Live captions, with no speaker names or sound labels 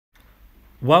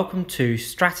Welcome to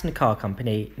Stratton Car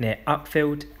Company near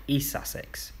Uckfield, East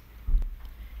Sussex.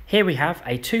 Here we have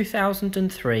a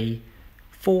 2003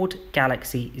 Ford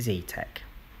Galaxy Z-Tech.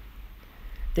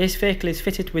 This vehicle is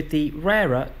fitted with the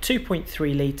rarer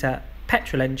 2.3 litre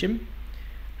petrol engine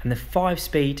and the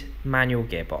 5-speed manual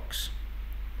gearbox.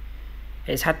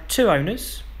 It's had two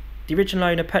owners, the original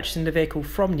owner purchasing the vehicle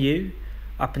from new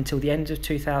up until the end of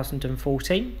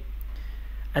 2014,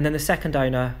 and then the second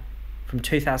owner from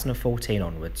 2014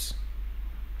 onwards.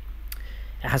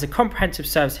 It has a comprehensive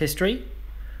service history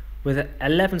with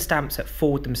 11 stamps at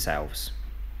Ford themselves.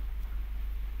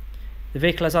 The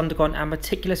vehicle has undergone a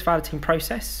meticulous valeting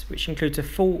process which includes a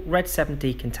full Red 7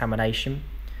 decontamination,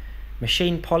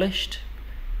 machine polished,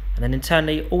 and then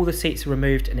internally all the seats are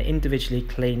removed and individually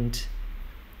cleaned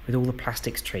with all the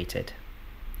plastics treated.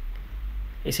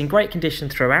 It's in great condition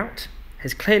throughout,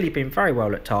 has clearly been very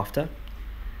well looked after,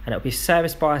 and it will be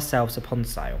serviced by ourselves upon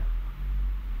sale.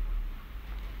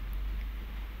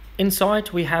 Inside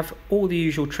we have all the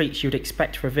usual treats you would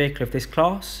expect for a vehicle of this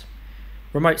class: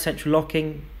 remote central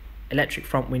locking, electric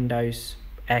front windows,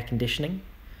 air conditioning.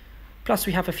 Plus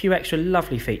we have a few extra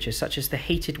lovely features such as the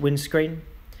heated windscreen,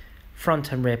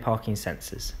 front and rear parking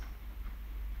sensors.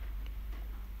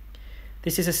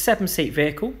 This is a 7-seat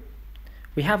vehicle.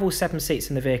 We have all 7 seats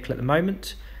in the vehicle at the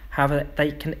moment. However,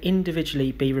 they can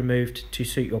individually be removed to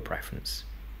suit your preference.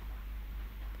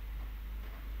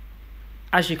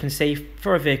 As you can see,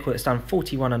 for a vehicle that's done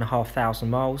 41,500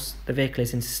 miles, the vehicle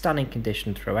is in stunning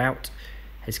condition throughout,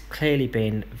 has clearly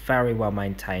been very well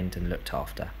maintained and looked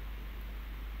after.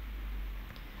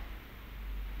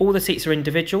 All the seats are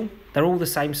individual, they're all the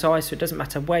same size, so it doesn't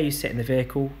matter where you sit in the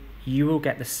vehicle, you will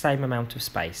get the same amount of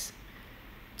space.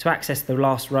 To access the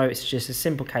last row, it's just a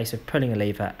simple case of pulling a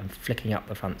lever and flicking up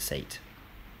the front seat.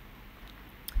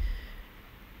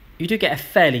 You do get a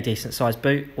fairly decent sized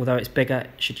boot, although it's bigger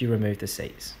should you remove the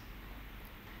seats.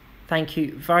 Thank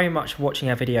you very much for watching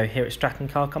our video here at Stratton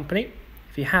Car Company.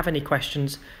 If you have any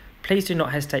questions, please do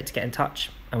not hesitate to get in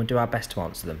touch and we'll do our best to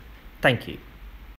answer them. Thank you.